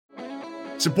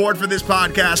Support for this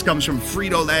podcast comes from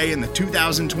Frito-Lay and the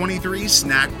 2023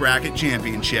 Snack Bracket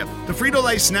Championship. The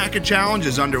Frito-Lay Snack-A Challenge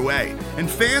is underway, and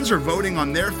fans are voting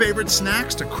on their favorite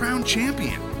snacks to crown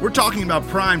champion. We're talking about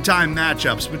prime-time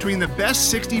matchups between the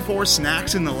best 64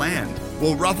 snacks in the land.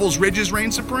 Will Ruffles Ridges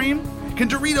reign supreme? Can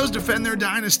Doritos defend their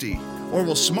dynasty? Or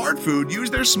will Smart Food use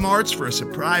their smarts for a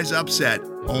surprise upset?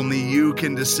 Only you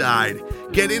can decide.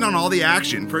 Get in on all the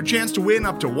action for a chance to win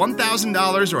up to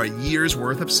 $1,000 or a year's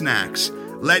worth of snacks.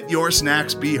 Let your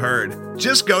snacks be heard.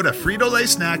 Just go to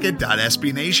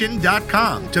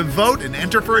fritolaysnacket.sbnation.com to vote and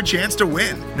enter for a chance to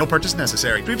win. No purchase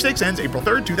necessary. Sweepstakes ends April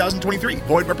 3rd, 2023.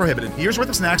 Void where prohibited. Year's worth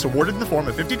of snacks awarded in the form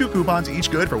of 52 coupons, each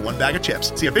good for one bag of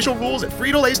chips. See official rules at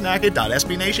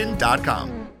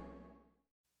fritolaysnacket.sbnation.com.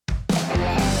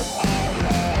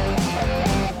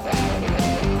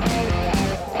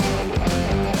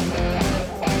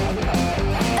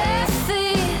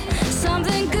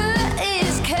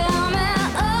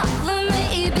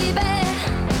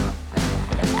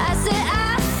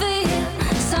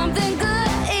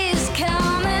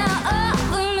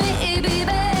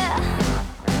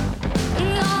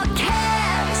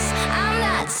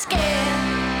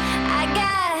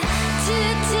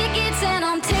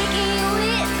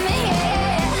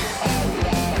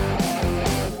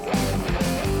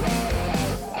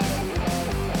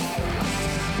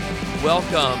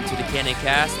 Welcome to the Cannon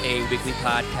Cast, a weekly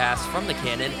podcast from the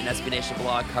Cannon, an SB Nation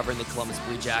blog covering the Columbus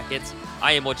Blue Jackets.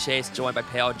 I am Will Chase, joined by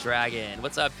Pale Dragon.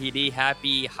 What's up, PD?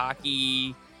 Happy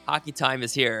hockey time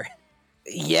is here.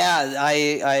 Yeah, I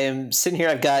am sitting here.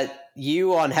 I've got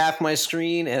you on half my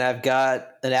screen, and I've got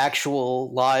an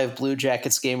actual live Blue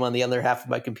Jackets game on the other half of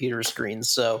my computer screen.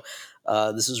 So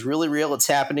this is really real. It's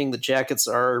happening. The Jackets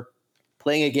are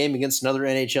playing a game against another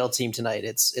NHL team tonight.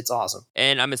 It's awesome.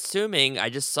 And I'm assuming, I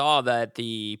just saw that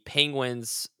the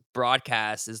Penguins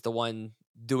broadcast is the one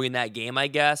doing that game, I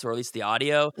guess, or at least the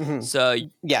audio. Mm-hmm. So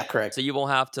yeah, correct. So you won't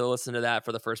have to listen to that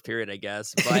for the first period, I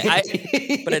guess. But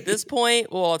but at this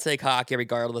point, we'll all take hockey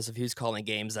regardless of who's calling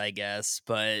games, I guess.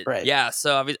 But right. Yeah,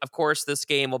 so of course this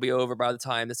game will be over by the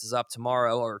time this is up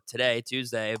tomorrow or today,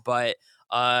 Tuesday. But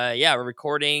yeah, we're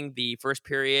recording the first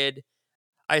period.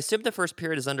 I assume the first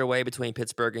period is underway between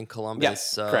Pittsburgh and Columbus. Yeah,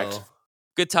 so correct.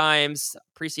 Good times.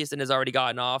 Preseason has already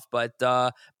gotten off, but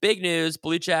big news.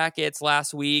 Blue Jackets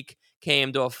last week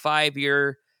came to a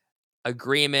 5-year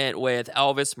agreement with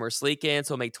Elvis Merzlikins.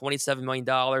 So he'll make $27 million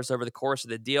over the course of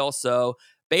the deal. So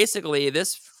basically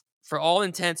this, for all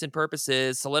intents and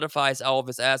purposes, solidifies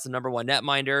Elvis as the number one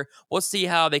netminder. We'll see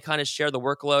how they kind of share the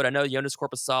workload. I know Jonas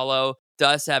Korpisalo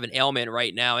does have an ailment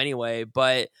right now anyway,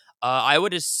 but I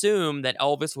would assume that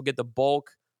Elvis will get the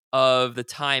bulk of the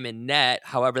time in net.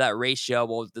 However, that ratio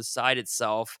will decide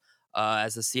itself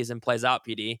as the season plays out,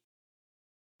 PD.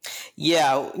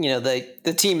 Yeah,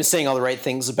 the team is saying all the right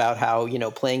things about how,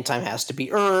 playing time has to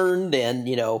be earned. And,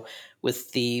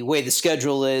 with the way the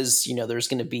schedule is, there's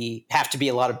going to have to be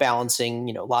a lot of balancing.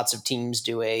 Lots of teams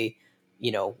do a,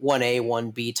 1A,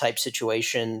 1B type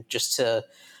situation just to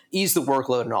ease the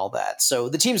workload and all that. So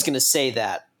the team's going to say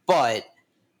that, but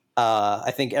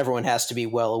I think everyone has to be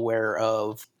well aware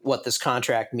of what this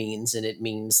contract means, and it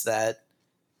means that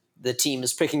the team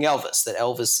is picking Elvis, that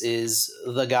Elvis is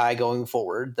the guy going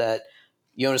forward, that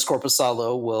Jonas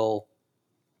Korpisalo will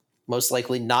most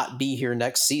likely not be here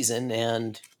next season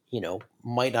and,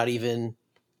 might not even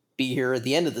be here at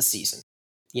the end of the season.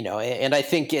 And I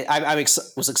think I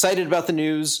was excited about the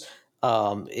news.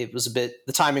 The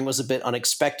timing was a bit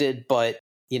unexpected, but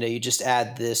you just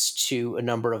add this to a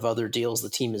number of other deals the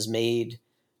team has made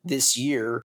this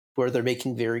year where they're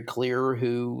making very clear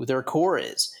who their core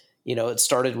is. It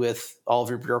started with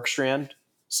Oliver Bjorkstrand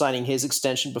signing his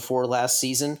extension before last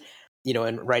season,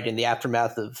 and right in the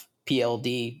aftermath of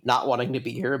PLD not wanting to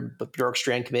be here, but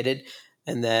Bjorkstrand committed.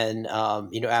 And then,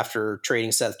 after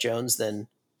trading Seth Jones, then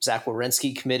Zach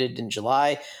Werenski committed in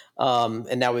July.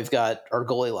 And now we've got our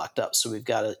goalie locked up. So we've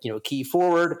got a key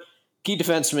forward, key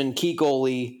defenseman, key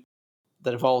goalie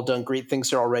that have all done great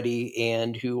things here already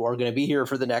and who are going to be here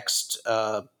for the next,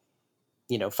 5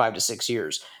 to 6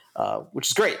 years, which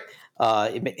is great.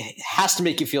 It has to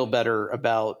make you feel better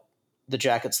about the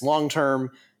Jackets long-term,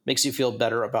 makes you feel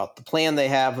better about the plan they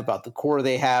have, about the core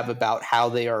they have, about how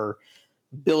they are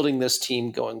building this team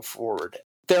going forward.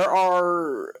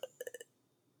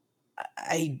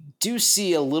 I do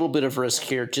see a little bit of risk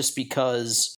here just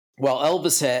because while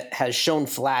Elvis has shown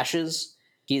flashes,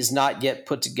 he has not yet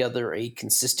put together a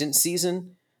consistent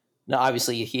season. Now,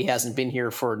 obviously, he hasn't been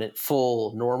here for a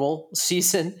full normal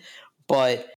season,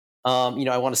 but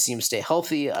I want to see him stay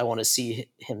healthy. I want to see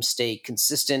him stay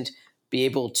consistent, be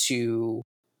able to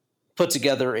put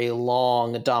together a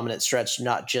long, dominant stretch,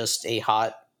 not just a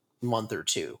hot month or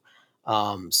two.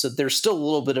 So there's still a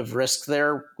little bit of risk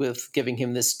there with giving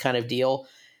him this kind of deal.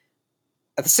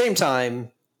 At the same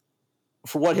time,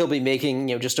 for what he'll be making,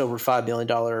 just over $5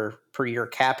 million per year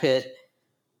cap hit,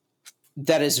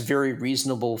 that is very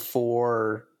reasonable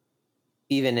for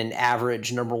even an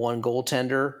average number one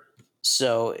goaltender.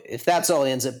 So if that's all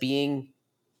he ends up being,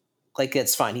 like,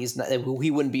 that's fine. He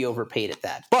wouldn't be overpaid at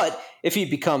that. But if he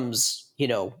becomes,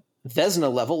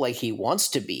 Vezina level like he wants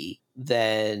to be,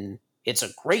 then it's a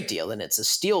great deal and it's a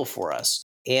steal for us.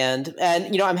 And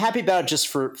I'm happy about it just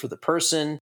for the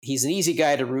person. He's an easy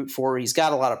guy to root for. He's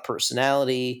got a lot of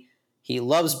personality. He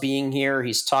loves being here.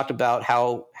 He's talked about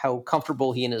how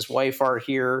comfortable he and his wife are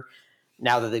here.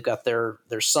 Now that they've got their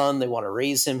son, they want to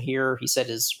raise him here. He said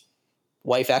his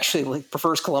wife actually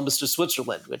prefers Columbus to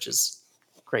Switzerland, which is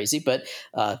crazy, but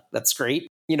that's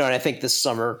great. And I think this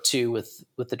summer too, with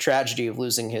the tragedy of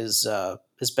losing his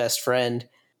best friend,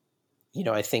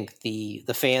 I think the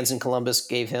fans in Columbus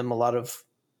gave him a lot of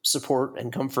support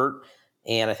and comfort,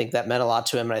 and I think that meant a lot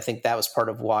to him. And I think that was part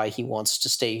of why he wants to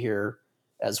stay here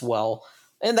as well.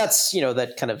 And that's,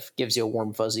 that kind of gives you a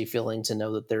warm, fuzzy feeling to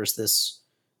know that there's this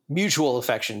mutual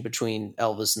affection between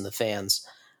Elvis and the fans.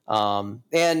 And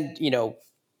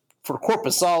for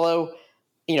Korpisalo,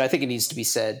 I think it needs to be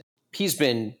said, he's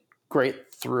been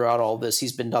great throughout all this.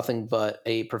 He's been nothing but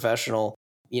a professional.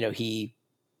 He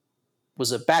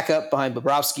was a backup behind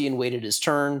Bobrovsky and waited his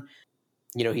turn.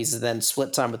 He's then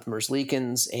split time with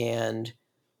Merzlikins, and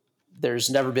there's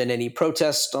never been any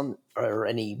protest or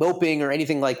any moping or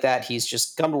anything like that. He's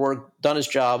just come to work, done his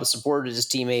job, supported his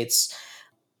teammates,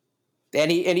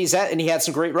 and he had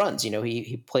some great runs.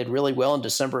 He played really well in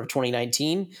December of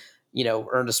 2019.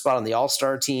 Earned a spot on the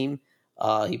All-Star team.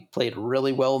 He played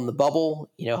really well in the bubble.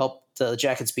 Helped the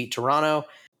Jackets beat Toronto.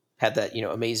 Had that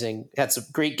had some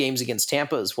great games against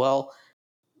Tampa as well.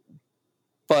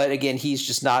 But again, he's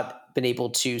just not been able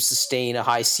to sustain a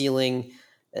high ceiling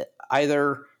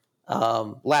either.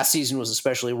 Last season was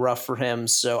especially rough for him.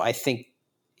 So I think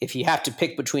if you have to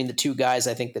pick between the two guys,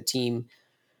 I think the team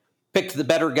picked the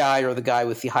better guy or the guy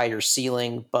with the higher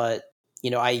ceiling. But,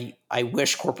 I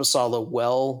wish Korpisalo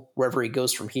well wherever he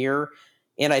goes from here.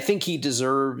 And I think he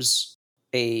deserves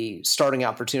a starting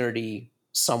opportunity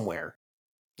somewhere.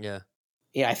 Yeah.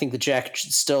 Yeah, I think the Jackets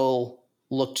should still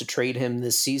look to trade him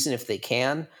this season if they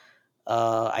can.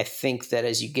 I think that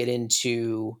as you get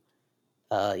into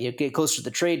get closer to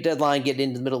the trade deadline, get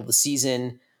into the middle of the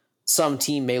season, some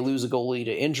team may lose a goalie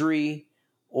to injury,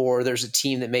 or there's a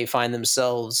team that may find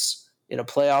themselves in a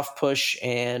playoff push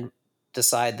and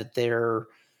decide that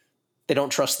they don't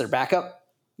trust their backup,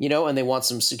 and they want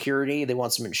some security, they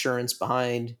want some insurance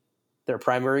behind their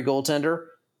primary goaltender,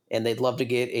 and they'd love to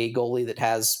get a goalie that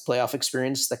has playoff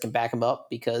experience that can back them up,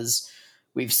 because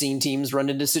we've seen teams run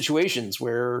into situations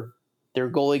where their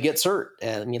goalie gets hurt.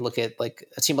 And you look at like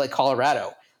a team like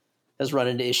Colorado has run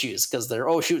into issues because their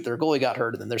goalie got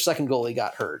hurt, and then their second goalie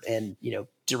got hurt and,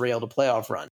 derailed a playoff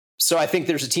run. So I think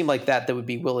there's a team like that would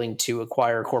be willing to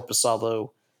acquire Korpisalo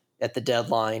at the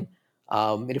deadline.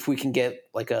 And if we can get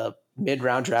like a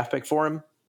mid-round draft pick for him,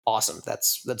 awesome.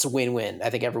 That's a win-win. I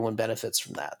think everyone benefits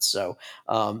from that. So,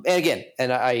 and again,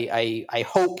 I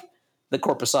hope that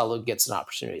Korpisalo gets an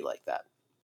opportunity like that.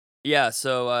 Yeah.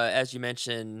 So as you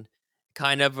mentioned,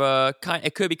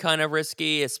 it could be kind of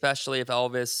risky, especially if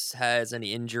Elvis has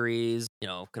any injuries.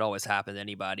 Could always happen to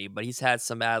anybody, but he's had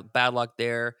some bad luck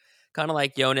there. Kind of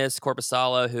like Jonas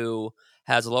Korpisalo, who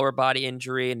has a lower body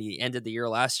injury, and he ended the year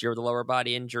last year with a lower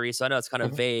body injury. So I know it's kind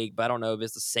of vague, but I don't know if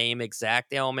it's the same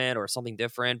exact ailment or something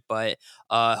different. But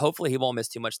hopefully he won't miss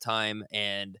too much time.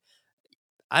 And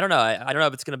I don't know. I don't know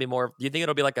if it's going to be more. Do you think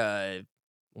it'll be like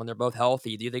when they're both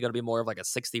healthy, do you think it'll be more of like a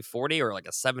 60-40 or like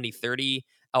a 70-30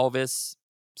 Elvis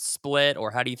split?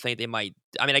 Or how do you think they might?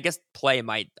 I mean, I guess play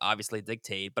might obviously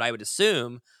dictate, but I would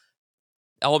assume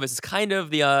Elvis is kind of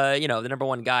the the number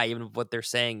one guy, even what they're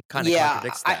saying kind of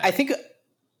contradicts that. I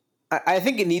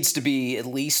think it needs to be at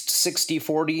least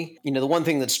 60-40. The one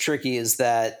thing that's tricky is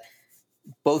that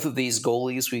both of these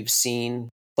goalies we've seen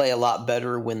play a lot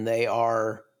better when they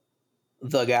are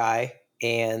the guy,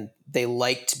 and they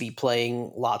like to be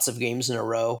playing lots of games in a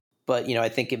row. But, I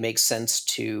think it makes sense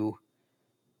to,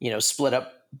 split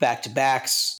up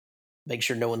back-to-backs, make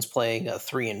sure no one's playing a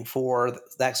 3 and 4,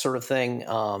 that sort of thing.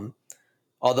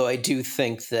 Although I do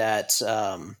think that,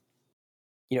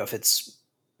 if it's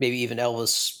maybe even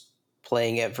Elvis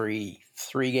playing every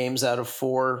 3 games out of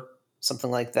 4, something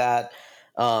like that,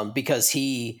 because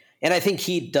I think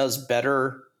he does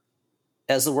better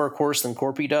as the workhorse than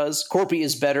Corpy does. Corpy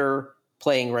is better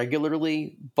playing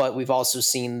regularly, but we've also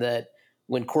seen that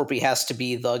when Corpy has to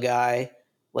be the guy,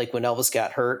 like when Elvis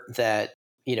got hurt, that,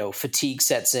 fatigue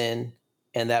sets in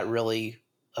and that really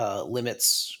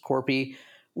limits Corpy.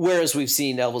 Whereas we've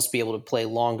seen Elvis be able to play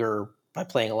longer by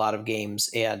playing a lot of games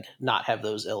and not have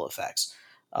those ill effects.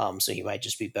 So he might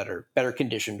just be better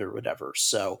conditioned or whatever.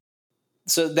 So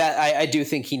that I do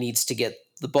think he needs to get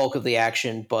the bulk of the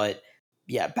action, but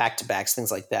yeah, back to backs,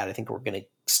 things like that. I think we're going to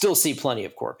still see plenty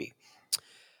of Corpy.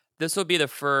 This will be the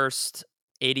first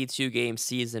 82 game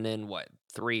season in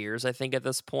 3 years, I think, at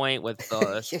this point. With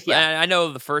the Yeah. I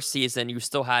know the first season you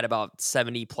still had about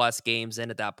 70 plus games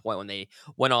in at that point when they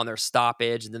went on their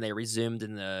stoppage, and then they resumed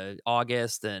in the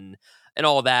August and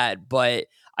all that. But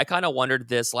I kind of wondered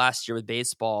this last year with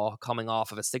baseball coming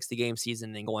off of a 60 game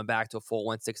season and going back to a full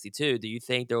 162. Do you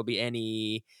think there will be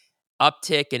any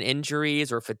uptick in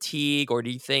injuries or fatigue, or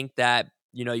do you think that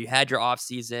you had your off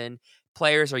season,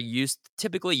 players are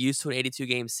typically used to an 82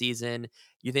 game season,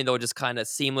 you think they'll just kind of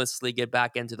seamlessly get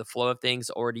back into the flow of things,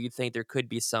 or do you think there could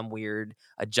be some weird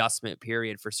adjustment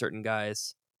period for certain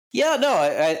guys? Yeah, no,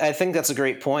 I think that's a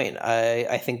great point.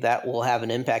 I think that will have an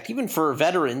impact even for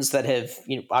veterans that have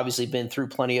obviously been through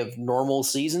plenty of normal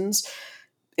seasons.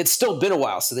 It's still been a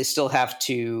while, so they still have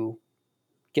to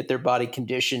get their body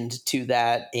conditioned to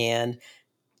that. And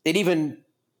it even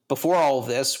before all of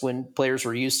this, when players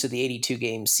were used to the 82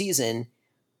 game season,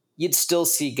 you'd still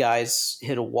see guys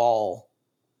hit a wall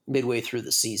midway through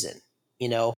the season.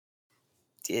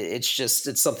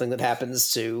 It's something that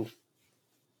happens to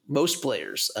most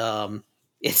players.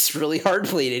 It's really hard to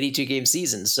play an 82 game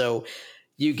season. So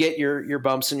you get your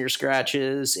bumps and your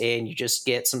scratches, and you just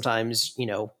get sometimes,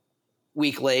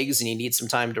 weak legs, and you need some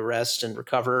time to rest and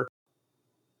recover.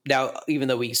 Now, even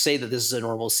though we say that this is a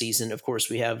normal season, of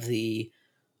course, we have the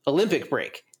Olympic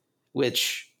break,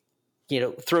 which,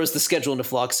 throws the schedule into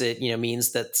flux. It,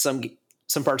 means that some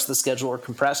parts of the schedule are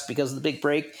compressed because of the big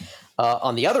break.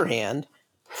 On the other hand,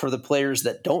 for the players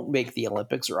that don't make the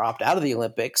Olympics or opt out of the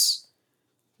Olympics,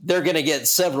 they're going to get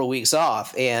several weeks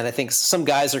off. And I think some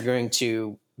guys are going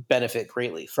to benefit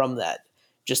greatly from that.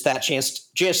 Just that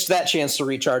chance to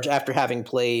recharge after having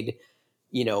played,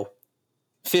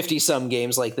 50 some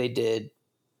games like they did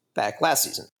back last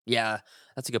season. Yeah,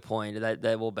 that's a good point.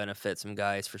 That will benefit some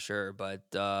guys for sure. But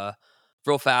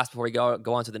real fast before we go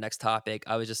on to the next topic,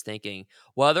 I was just thinking,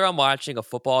 whether I'm watching a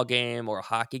football game or a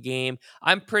hockey game,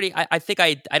 I think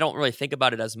I don't really think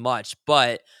about it as much,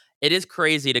 but it is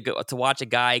crazy to watch a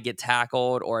guy get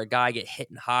tackled or a guy get hit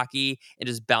in hockey and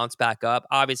just bounce back up.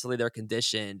 Obviously, they're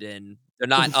conditioned and they're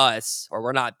not us or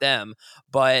we're not them,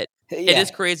 but it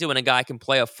is crazy when a guy can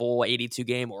play a full 82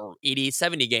 game or 80,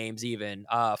 70 games even,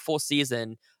 full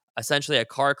season, essentially a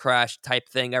car crash type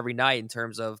thing every night in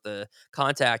terms of the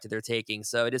contact that they're taking.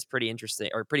 So it is pretty interesting,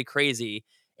 or pretty crazy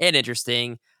and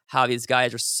interesting, how these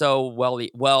guys are so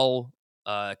well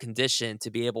conditioned to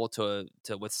be able to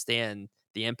withstand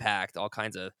the impact, all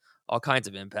kinds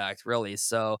of impact, really.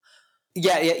 So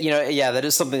Yeah, that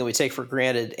is something that we take for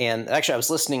granted. And actually, I was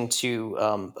listening to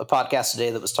a podcast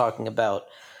today that was talking about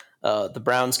the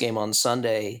Browns game on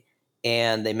Sunday,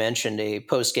 and they mentioned a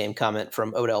post-game comment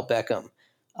from Odell Beckham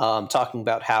talking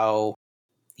about how,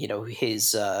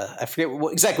 his I forget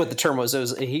exactly what the term was.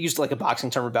 He used like a boxing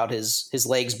term about his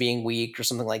legs being weak or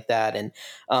something like that. And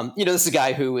this is a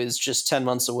guy who is just 10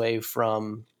 months away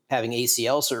from having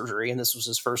ACL surgery, and this was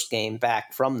his first game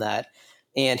back from that.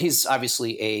 And he's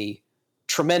obviously a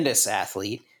tremendous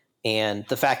athlete, and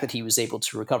the fact that he was able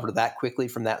to recover that quickly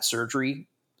from that surgery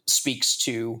speaks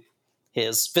to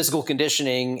his physical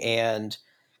conditioning and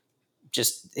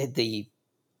just the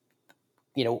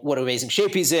what amazing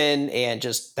shape he's in, and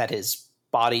just that his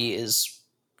body is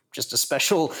just a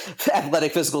special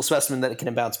athletic physical specimen that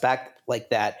can bounce back like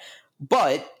that.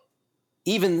 But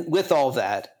even with all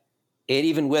that, and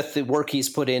even with the work he's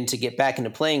put in to get back into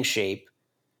playing shape,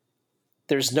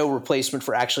 there's no replacement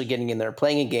for actually getting in there,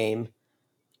 playing a game,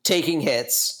 taking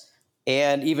hits,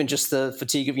 and even just the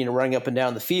fatigue of running up and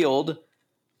down the field.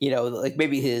 Like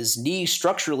maybe his knee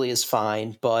structurally is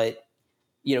fine, but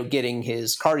getting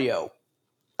his cardio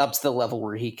up to the level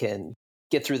where he can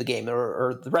get through the game,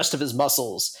 or the rest of his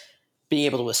muscles being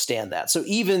able to withstand that. So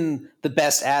even the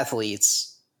best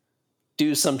athletes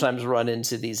do sometimes run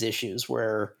into these issues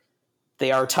where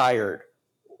they are tired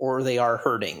or they are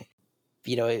hurting.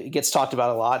 It gets talked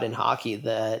about a lot in hockey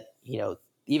that,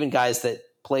 even guys that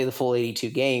play the full 82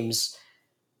 games,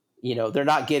 they're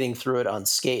not getting through it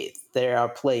unscathed. They are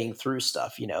playing through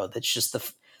stuff. That's just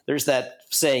there's that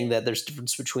saying that there's a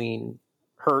difference between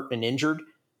hurt and injured.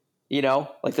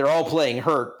 Like they're all playing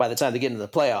hurt by the time they get into the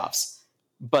playoffs,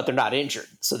 but they're not injured,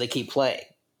 so they keep playing.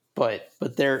 but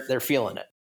they're feeling it.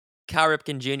 Cal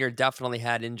Ripken Jr. definitely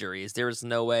had injuries. There was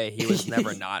no way he was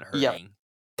never not Yep. hurting.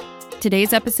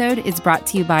 Today's episode is brought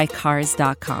to you by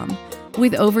Cars.com.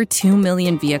 With over 2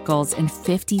 million vehicles and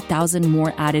 50,000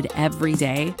 more added every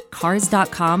day,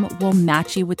 Cars.com will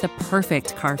match you with the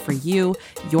perfect car for you,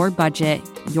 your budget,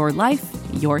 your life,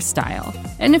 your style.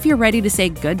 And if you're ready to say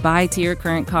goodbye to your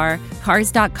current car,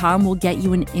 Cars.com will get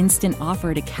you an instant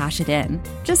offer to cash it in.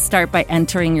 Just start by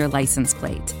entering your license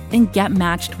plate and get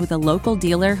matched with a local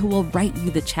dealer who will write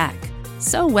you the check.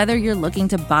 So whether you're looking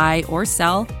to buy or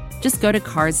sell, just go to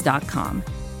Cars.com.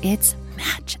 It's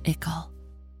magical.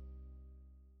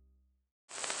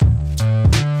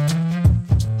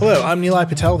 Hello, I'm Nilay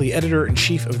Patel, the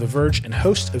editor-in-chief of The Verge and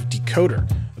host of Decoder,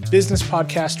 a business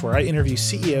podcast where I interview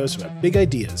CEOs about big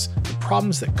ideas, the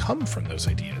problems that come from those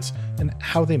ideas, and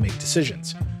how they make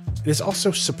decisions. It is also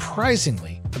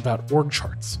surprisingly about org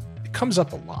charts. It comes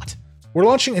up a lot. We're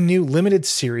launching a new limited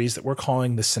series that we're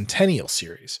calling the Centennial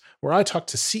Series, where I talk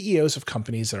to CEOs of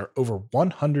companies that are over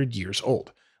 100 years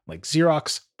old, like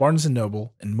Xerox, Barnes &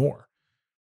 Noble, and more.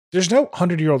 There's no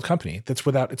 100-year-old company that's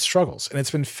without its struggles, and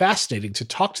it's been fascinating to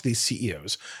talk to these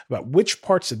CEOs about which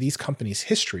parts of these companies'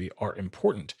 history are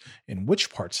important and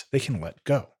which parts they can let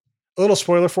go. A little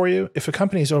spoiler for you, if a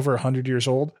company is over 100 years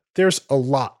old, there's a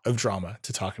lot of drama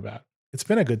to talk about. It's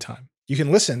been a good time. You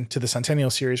can listen to the Centennial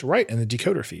Series right in the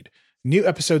Decoder feed. New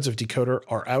episodes of Decoder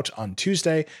are out on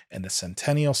Tuesday, and the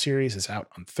Centennial Series is out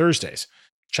on Thursdays.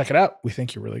 Check it out. We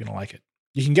think you're really going to like it.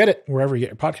 You can get it wherever you get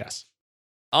your podcasts.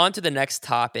 On to the next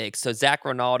topic. So Zach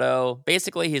Ronaldo,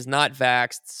 basically he's not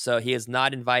vaxxed, so he is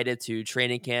not invited to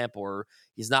training camp, or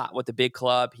he's not with the big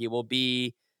club. He will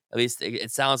be, at least it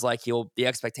sounds like the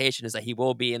expectation is that he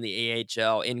will be in the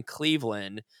AHL in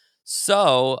Cleveland.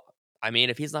 So, I mean,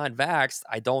 if he's not vaxxed,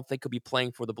 I don't think he'll be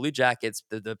playing for the Blue Jackets,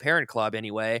 the parent club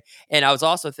anyway. And I was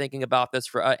also thinking about this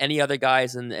for any other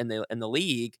guys in the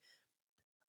league.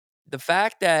 The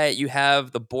fact that you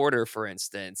have the border, for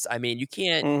instance, I mean, you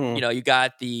can't, you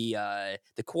got the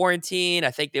quarantine.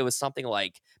 I think there was something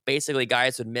like basically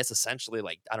guys would miss essentially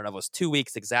like, I don't know, it was 2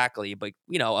 weeks exactly, but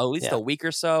at least a week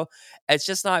or so. It's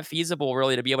just not feasible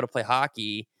really to be able to play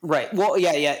hockey. Right. Well,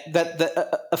 yeah.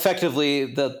 That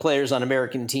effectively the players on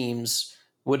American teams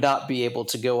would not be able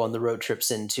to go on the road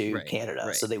trips into Canada.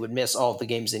 Right. So they would miss all of the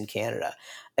games in Canada.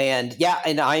 And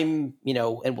I'm,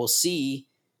 and we'll see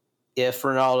if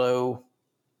Ronaldo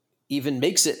even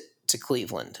makes it to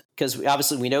Cleveland, because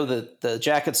obviously we know that the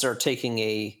Jackets are taking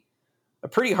a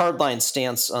pretty hardline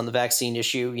stance on the vaccine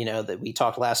issue. That we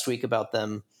talked last week about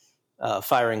them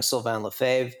firing Sylvain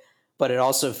Lefebvre, but it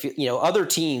also, other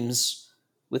teams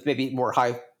with maybe more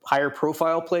higher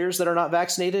profile players that are not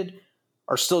vaccinated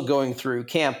are still going through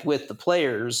camp with the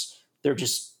players. They're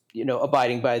just,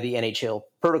 abiding by the NHL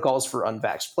protocols for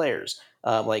unvaxxed players,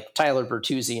 like Tyler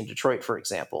Bertuzzi in Detroit, for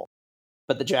example.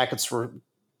 But the Jackets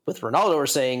with Ronaldo are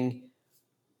saying,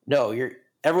 no,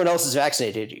 everyone else is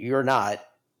vaccinated. You're not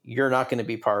going to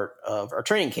be part of our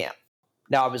training camp.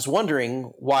 Now, I was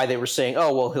wondering why they were saying,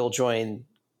 oh, well, he'll join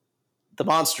the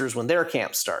Monsters when their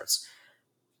camp starts.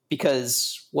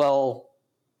 Because, well,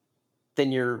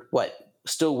 then you're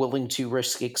still willing to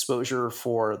risk exposure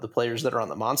for the players that are on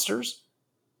the Monsters,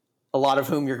 a lot of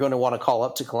whom you're going to want to call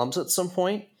up to Columbus at some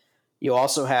point. You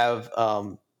also have,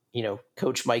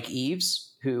 Coach Mike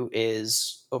Eaves, who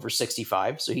is over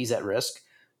 65, so he's at risk.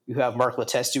 You have Mark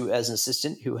Letestu as an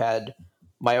assistant who had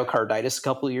myocarditis a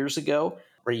couple of years ago.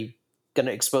 Are you going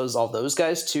to expose all those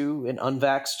guys to an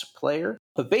unvaxxed player?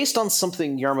 But based on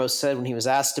something Jarmo said when he was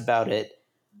asked about it,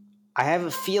 I have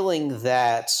a feeling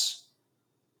that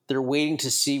they're waiting to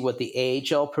see what the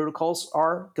AHL protocols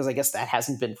are, because I guess that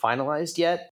hasn't been finalized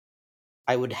yet.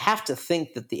 I would have to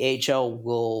think that the AHL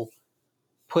will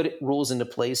put rules into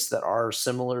place that are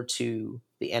similar to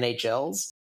the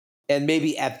NHL's. And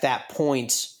maybe at that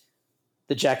point,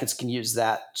 the Jackets can use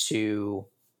that to,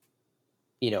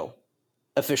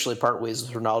 officially part ways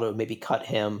with Ronaldo, maybe cut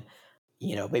him,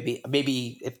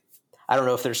 maybe if, I don't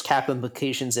know if there's cap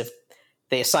implications. If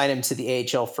they assign him to the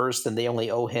AHL first, then they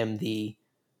only owe him the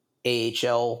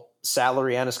AHL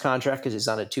salary on his contract because he's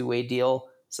on a 2-way deal.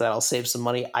 So that'll save some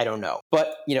money. I don't know.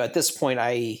 But, at this point,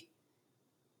 I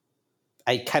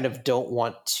kind of don't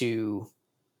want to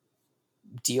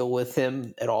deal with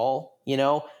him at all,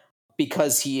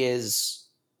 because he's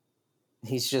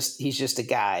just a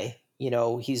guy,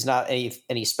 he's not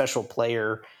any special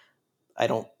player. I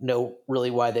don't know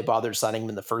really why they bothered signing him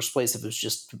in the first place. If it was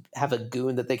just to have a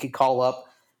goon that they could call up,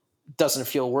 doesn't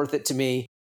feel worth it to me.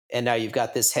 And now you've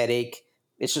got this headache.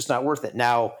 It's just not worth it.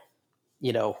 Now,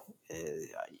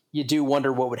 you do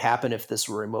wonder what would happen if this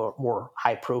were a more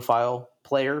high profile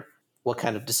player, what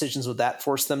kind of decisions would that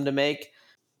force them to make?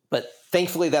 But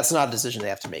thankfully, that's not a decision they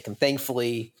have to make. And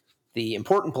thankfully, the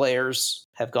important players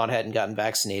have gone ahead and gotten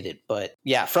vaccinated. But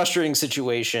yeah, frustrating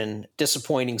situation,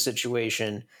 disappointing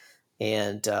situation.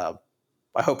 And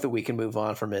I hope that we can move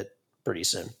on from it pretty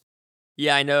soon.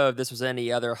 Yeah, I know if this was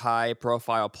any other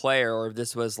high-profile player, or if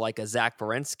this was like a Zach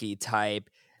Werenski type,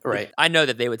 Right. I know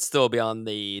that they would still be on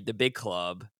the big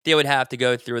club. They would have to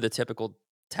go through the typical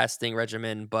testing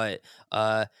regimen, but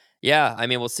yeah, I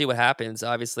mean, we'll see what happens.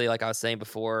 Obviously, like I was saying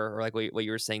before, or like what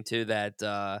you were saying too, that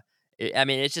I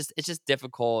mean, it's just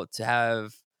difficult to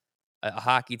have a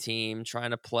hockey team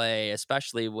trying to play,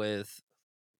 especially with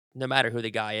no matter who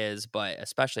the guy is, but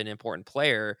especially an important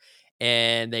player,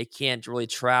 and they can't really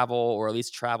travel, or at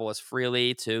least travel as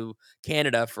freely to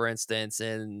Canada, for instance,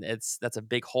 and that's a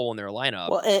big hole in their lineup.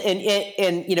 Well,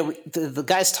 and you know, the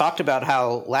guys talked about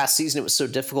how last season it was so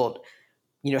difficult,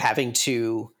 you know, having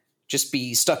to just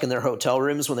be stuck in their hotel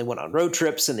rooms when they went on road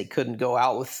trips and they couldn't go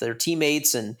out with their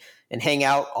teammates and hang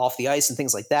out off the ice and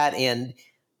things like that. And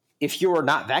if you're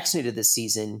not vaccinated this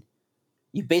season,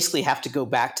 you basically have to go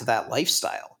back to that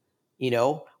lifestyle, you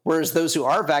know, whereas those who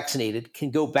are vaccinated can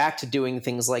go back to doing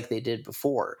things like they did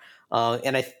before.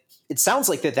 And it sounds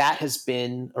like that has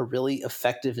been a really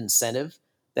effective incentive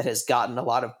that has gotten a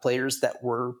lot of players that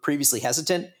were previously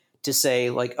hesitant to say,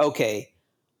 like, okay,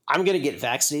 I'm going to get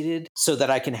vaccinated so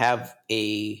that I can have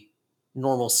a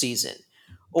normal season.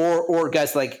 Or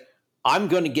guys like, I'm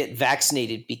going to get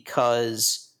vaccinated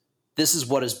because this is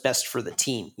what is best for the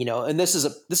team, you know. And this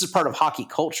is part of hockey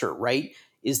culture, right?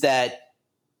 Is that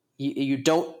you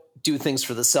don't do things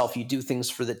for the self, you do things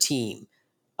for the team,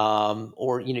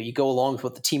 or you know, you go along with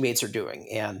what the teammates are doing.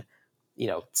 And you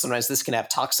know, sometimes this can have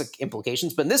toxic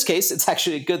implications, but in this case, it's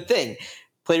actually a good thing.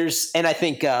 Players, and I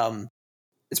think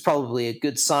it's probably a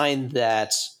good sign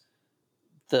that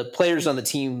the players on the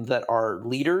team that are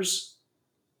leaders,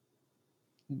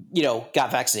 you know,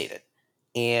 got vaccinated,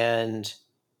 and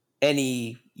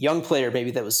any young player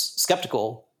maybe that was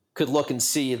skeptical could look and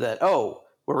see that, oh,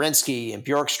 Werenski and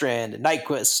Bjorkstrand and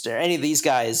Nyquist or any of these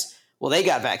guys, well, they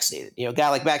got vaccinated. You know, a guy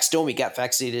like Max Domi got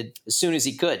vaccinated as soon as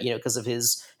he could, you know, because of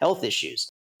his health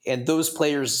issues. And those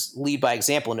players lead by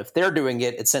example. And if they're doing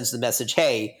it, it sends the message,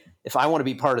 hey, if I want to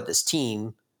be part of this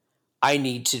team, I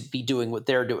need to be doing what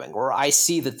they're doing. Or I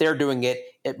see that they're doing it,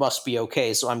 it must be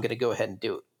okay, so I'm going to go ahead and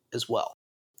do it as well.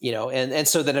 You know, and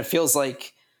so then it feels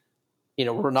like, you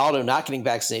know, Ronaldo not getting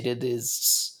vaccinated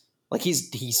is like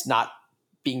he's not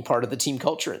being part of the team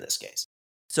culture in this case.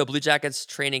 So Blue Jackets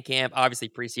training camp, obviously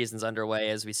preseason's underway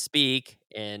as we speak,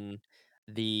 and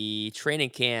the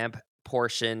training camp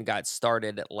portion got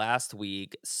started last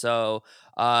week. So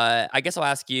I guess I'll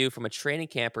ask you from a training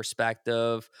camp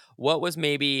perspective, what was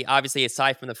maybe, obviously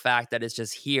aside from the fact that it's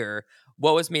just here,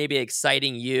 what was maybe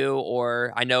exciting you?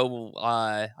 Or I know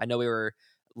we were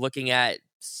looking at,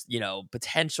 you know,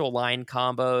 potential line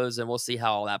combos, and we'll see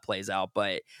how all that plays out.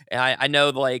 But I know,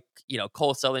 like, you know,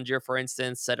 Cole Sellinger, for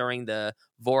instance, centering the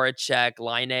Voracek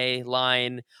Line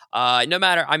line. No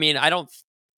matter, I mean,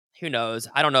 who knows?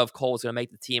 I don't know if Cole's going to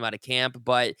make the team out of camp,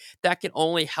 but that can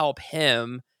only help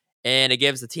him. And it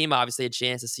gives the team obviously a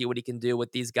chance to see what he can do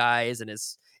with these guys. And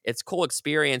it's cool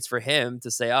experience for him to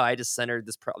say, oh, I just centered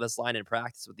this line in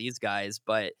practice with these guys.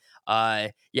 But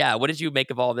yeah, what did you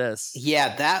make of all this?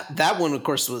 Yeah, that one, of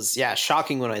course, was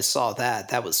shocking when I saw that.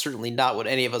 That was certainly not what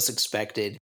any of us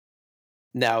expected.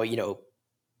 Now, you know,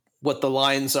 what the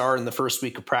lines are in the first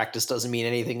week of practice doesn't mean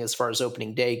anything as far as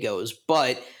opening day goes,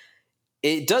 but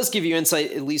it does give you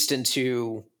insight at least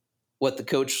into what the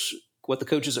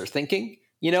coaches are thinking,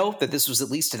 you know, that this was at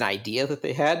least an idea that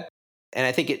they had. And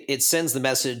I think it sends the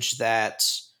message that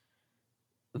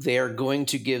they're going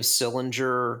to give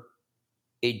Sillinger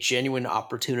a genuine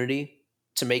opportunity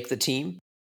to make the team.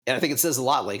 And I think it says a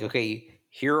lot, like, okay,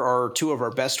 here are two of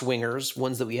our best wingers,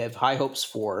 ones that we have high hopes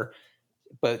for,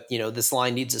 but, you know, this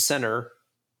line needs a center,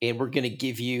 and we're going to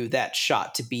give you that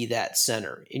shot to be that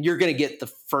center. And you're going to get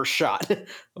the first shot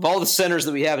of all the centers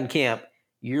that we have in camp.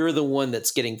 You're the one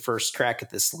that's getting first crack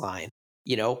at this line.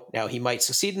 You know, now he might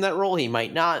succeed in that role, he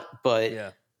might not, but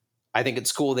yeah. I think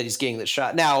it's cool that he's getting the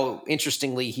shot. Now,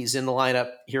 interestingly, he's in the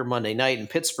lineup here Monday night in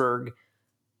Pittsburgh,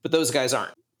 but those guys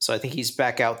aren't. So I think he's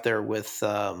back out there with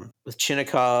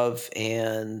Chinnikov,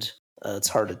 and it's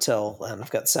hard to tell. And I've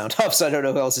got sound off, so I don't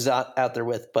know who else is out there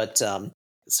with. But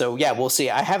so yeah, we'll see.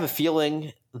 I have a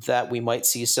feeling that we might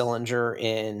see Sillinger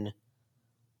in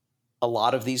a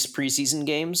lot of these preseason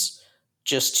games,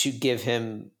 just to give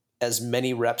him as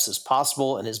many reps as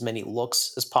possible and as many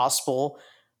looks as possible.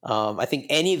 I think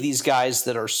any of these guys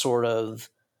that are sort of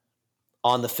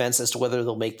on the fence as to whether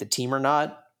they'll make the team or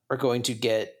not are going to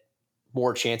get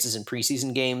more chances in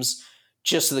preseason games,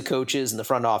 just so the coaches and the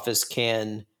front office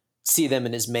can see them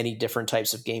in as many different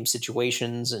types of game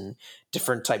situations and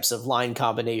different types of line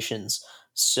combinations.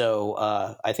 So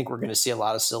I think we're going to see a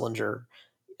lot of Sillinger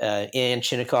and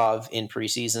Chinnikov in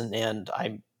preseason, and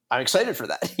I'm excited for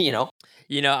that.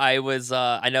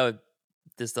 I know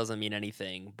this doesn't mean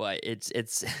anything, but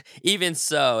it's even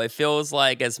so, it feels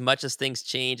like as much as things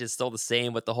change, it's still the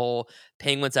same with the whole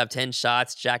Penguins have 10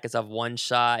 shots, Jackets have 1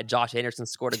 shot, Josh Anderson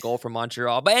scored a goal for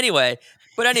Montreal. But anyway,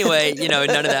 none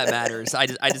of that matters. I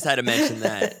just had to mention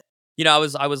that. I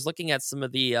was looking at some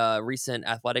of the recent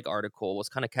Athletic article, was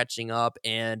kind of catching up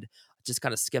and just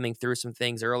kind of skimming through some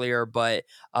things earlier, but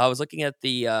I was looking at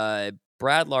the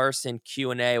Brad Larson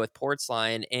Q&A with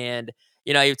Portsline, and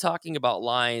you're talking about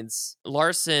lines.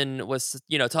 Larson was,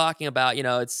 talking about,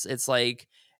 it's like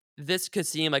this could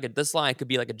seem like this line could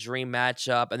be like a dream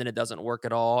matchup, and then it doesn't work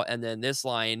at all, and then this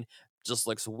line just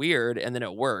looks weird, and then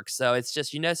it works. So it's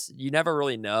just you never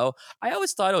really know. I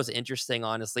always thought it was interesting,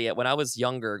 honestly, when I was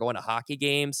younger, going to hockey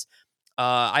games.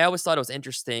 I always thought it was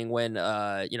interesting when,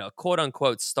 quote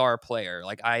unquote star player,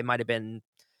 like I might have been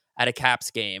at a Caps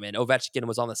game and Ovechkin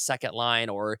was on the second line,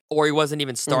 or he wasn't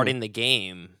even starting the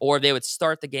game, or they would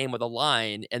start the game with a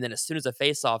line, and then as soon as the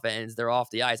faceoff ends, they're off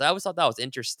the ice. I always thought that was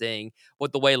interesting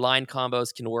with the way line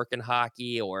combos can work in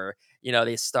hockey, or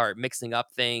they start mixing up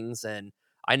things. And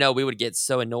I know we would get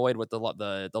so annoyed with the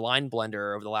line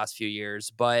blender over the last few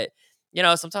years, but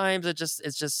sometimes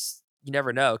it's just you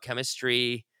never know.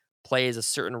 Chemistry plays a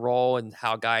certain role in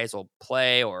how guys will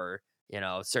play, or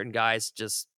certain guys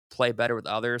just play better with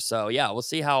others. So yeah, we'll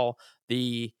see how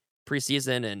the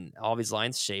preseason and all these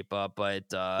lines shape up. But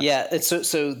yeah,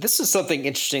 so this is something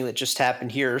interesting that just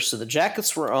happened here. So the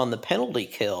Jackets were on the penalty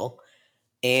kill,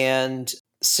 and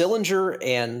Sillinger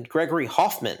and Gregory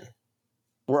Hoffman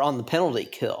were on the penalty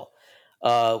kill,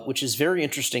 which is very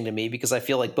interesting to me because I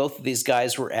feel like both of these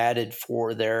guys were added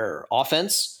for their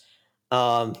offense,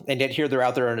 and yet here they're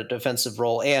out there in a defensive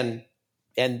role, and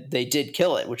they did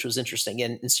kill it, which was interesting.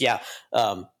 And it's,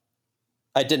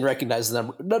 I didn't recognize the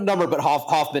number, but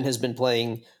Hoffman has been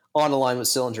playing on a line with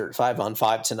Sillinger at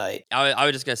 5-on-5 tonight. I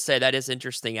was just going to say that is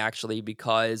interesting, actually,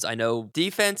 because I know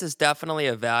defense is definitely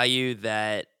a value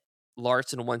that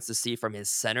Larson wants to see from his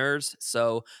centers.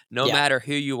 So no matter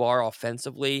who you are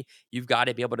offensively, you've got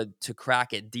to be able to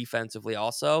crack it defensively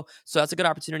also. So that's a good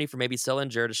opportunity for maybe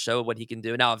Sillinger to show what he can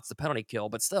do. Now, it's a penalty kill,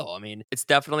 but still, it's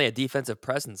definitely a defensive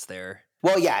presence there.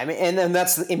 Well, yeah, and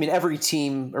that's, every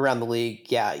team around the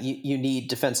league, you need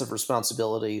defensive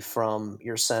responsibility from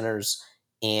your centers.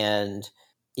 And,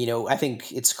 I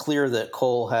think it's clear that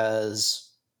Cole has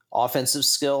offensive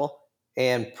skill,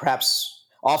 and perhaps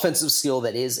offensive skill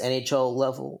that is NHL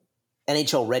level,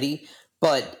 NHL ready,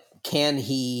 but is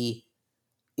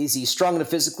he strong enough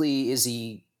physically? Is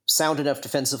he sound enough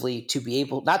defensively to be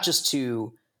able, not just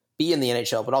to be in the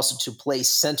NHL, but also to play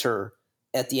center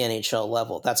at the NHL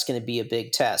level? That's going to be a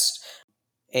big test.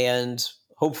 And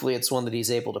hopefully it's one that he's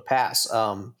able to pass.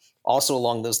 Also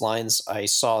along those lines, I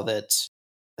saw that,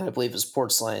 I believe it was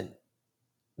Portsline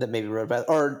that maybe wrote about,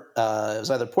 or it was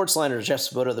either Portsline or Jeff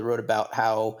Svoboda that wrote about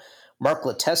how Mark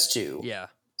Letestu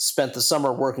spent the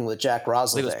summer working with Jack Roslovic.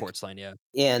 I believe it was Portsline, yeah.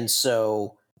 And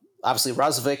so obviously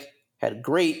Roslovic had a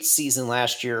great season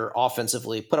last year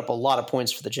offensively, put up a lot of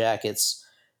points for the Jackets,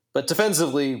 but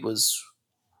defensively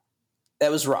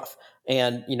that was rough,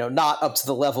 and not up to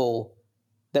the level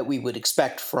that we would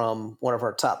expect from one of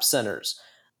our top centers.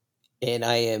 And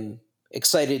I am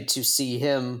excited to see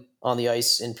him on the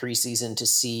ice in preseason to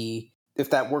see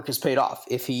if that work has paid off,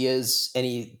 if he is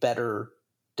any better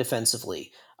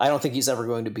defensively. I don't think he's ever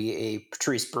going to be a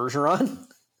Patrice Bergeron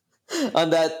on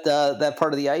that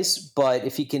part of the ice, but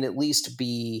if he can at least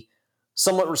be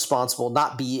somewhat responsible,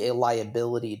 not be a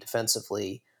liability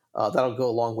defensively, that'll go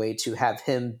a long way to have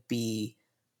him be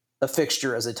a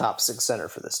fixture as a top 6 center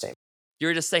for this team. You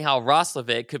were just saying how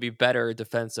Roslovic could be better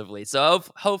defensively. So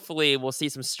hopefully we'll see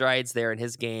some strides there in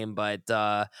his game. But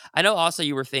I know also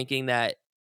you were thinking that,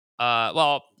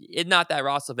 not that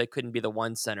Roslovic couldn't be the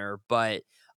one center, but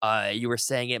you were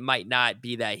saying it might not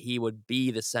be that he would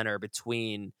be the center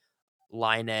between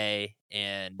Line A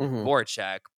and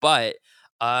Voracek. But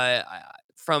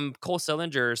from Cole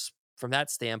Sillinger's, from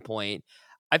that standpoint,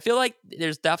 I feel like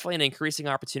there's definitely an increasing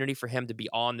opportunity for him to be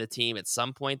on the team at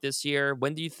some point this year.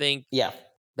 When do you think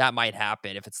that might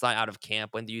happen? If it's not out of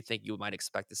camp, when do you think you might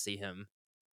expect to see him?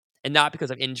 And not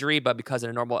because of injury, but because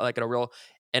in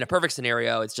a perfect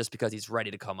scenario, it's just because he's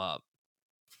ready to come up.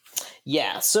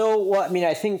 Yeah. So,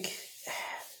 I think,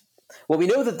 we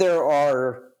know that there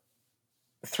are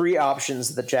 3 options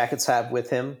that the Jackets have with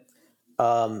him.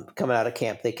 coming out of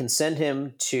camp. They can send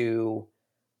him to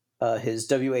his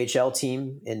WHL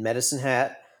team in Medicine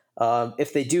Hat.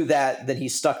 If they do that, then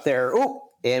he's stuck there. Oh,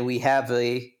 and we have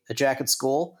a Jackets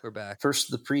goal. We're back.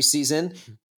 First of the preseason.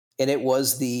 And it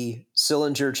was the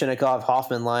Sillinger, Chinnikov,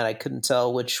 Hoffman line. I couldn't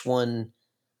tell which one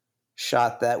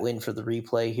shot that win for the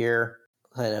replay here.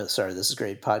 I know, sorry, this is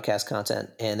great podcast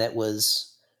content. And that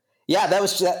was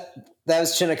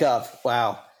Chinnikov.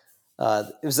 Wow.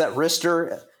 It was that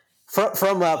wrister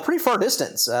from a pretty far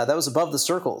distance. That was above the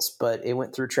circles, but it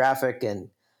went through traffic. And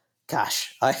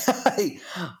gosh,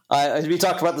 we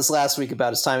talked about this last week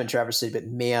about his time in Traverse City, but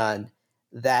man,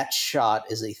 that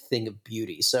shot is a thing of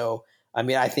beauty. So, I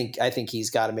mean, I think he's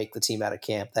got to make the team out of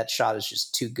camp. That shot is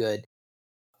just too good.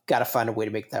 Got to find a way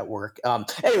to make that work.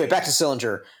 Anyway, back to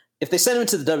Sillinger. If they send him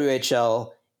to the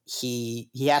WHL, he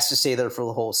has to stay there for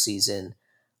the whole season.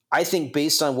 I think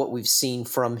based on what we've seen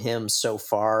from him so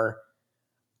far,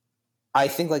 I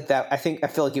feel like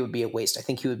it would be a waste. I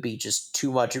think he would be just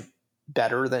too much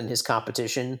better than his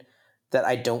competition that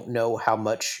I don't know how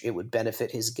much it would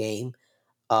benefit his game.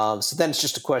 So then it's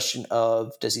just a question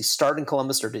of, does he start in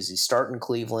Columbus or does he start in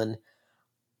Cleveland?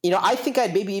 I think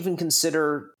I'd maybe even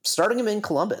consider starting him in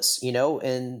Columbus,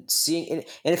 and seeing, and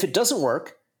if it doesn't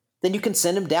work, then you can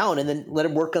send him down and then let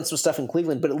him work on some stuff in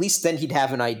Cleveland. But at least then he'd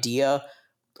have an idea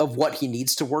of what he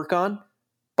needs to work on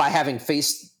by having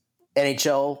faced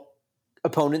NHL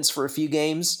opponents for a few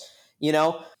games,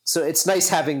 So it's nice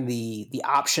having the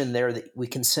option there that we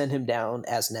can send him down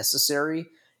as necessary.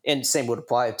 And same would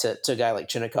apply to a guy like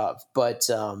Chinnikov. But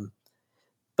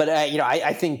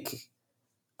I think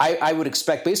I would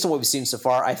expect, based on what we've seen so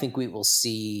far, I think we will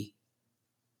see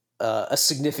a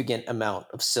significant amount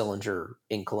of Sillinger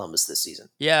in Columbus this season.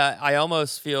 Yeah, I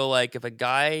almost feel like if a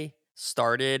guy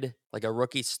started, like a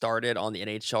rookie started on the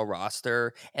NHL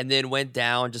roster and then went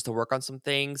down just to work on some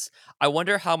things, I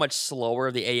wonder how much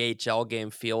slower the AHL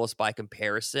game feels by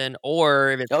comparison,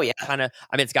 or if it's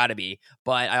it's got to be.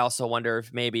 But I also wonder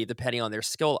if maybe depending on their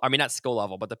skill, not skill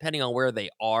level, but depending on where they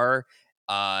are,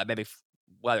 maybe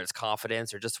whether it's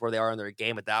confidence or just where they are in their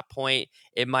game at that point,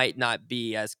 it might not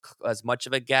be as much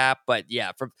of a gap. But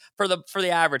yeah, for the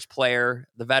average player,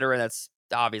 the veteran, that's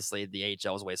obviously the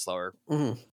AHL is way slower.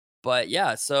 Mm-hmm. But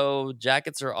yeah, so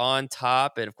Jackets are on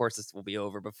top, and of course this will be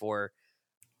over when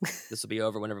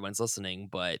everyone's listening.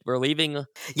 But we're leaving on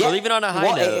a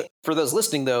high note. For those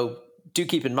listening, though, do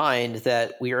keep in mind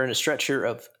that we are in a stretch here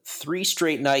of 3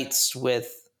 straight nights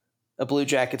with a Blue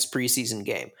Jackets preseason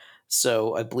game.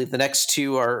 So I believe the next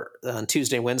 2 are on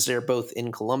Tuesday and Wednesday, are both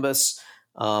in Columbus.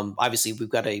 Obviously,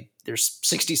 there's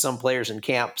 60 some players in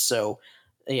camp, so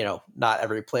not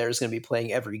every player is going to be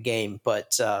playing every game,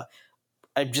 but.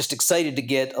 I'm just excited to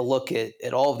get a look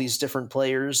at all of these different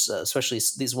players, especially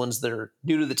these ones that are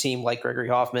new to the team, like Gregory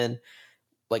Hoffman,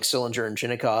 like Sillinger and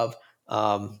Chinnikov.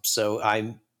 So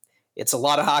it's a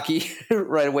lot of hockey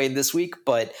right away this week,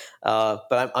 but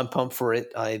I'm pumped for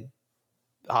it.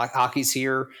 Hockey's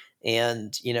here,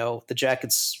 and the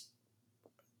Jackets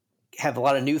have a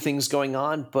lot of new things going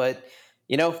on, but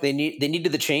they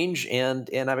needed the change, and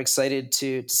I'm excited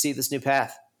to see this new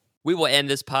path. We will end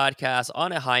this podcast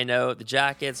on a high note. The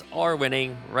Jackets are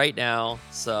winning right now,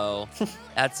 so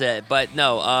that's it. But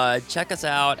no, check us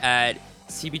out at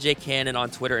CBJ Cannon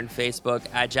on Twitter and Facebook,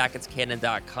 at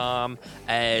jacketscannon.com.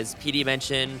 As PD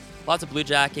mentioned, lots of Blue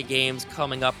Jacket games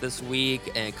coming up this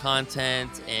week, and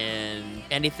content, and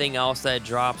anything else that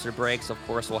drops or breaks, of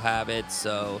course, we'll have it.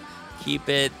 So keep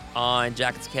it on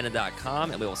jacketscannon.com,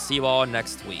 and we will see you all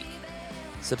next week.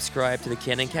 Subscribe to the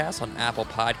Cannoncast on Apple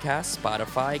Podcasts,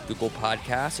 Spotify, Google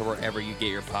Podcasts, or wherever you get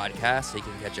your podcasts so you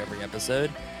can catch every episode.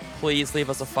 Please leave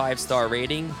us a 5-star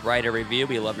rating, write a review.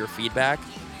 We love your feedback.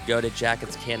 Go to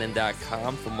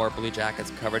jacketscannon.com for more Blue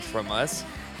Jackets coverage from us.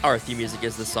 Our theme music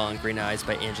is the song Green Eyes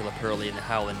by Angela Perley and the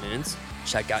Howlin' Moons.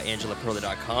 Check out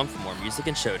angelapurley.com for more music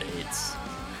and show dates.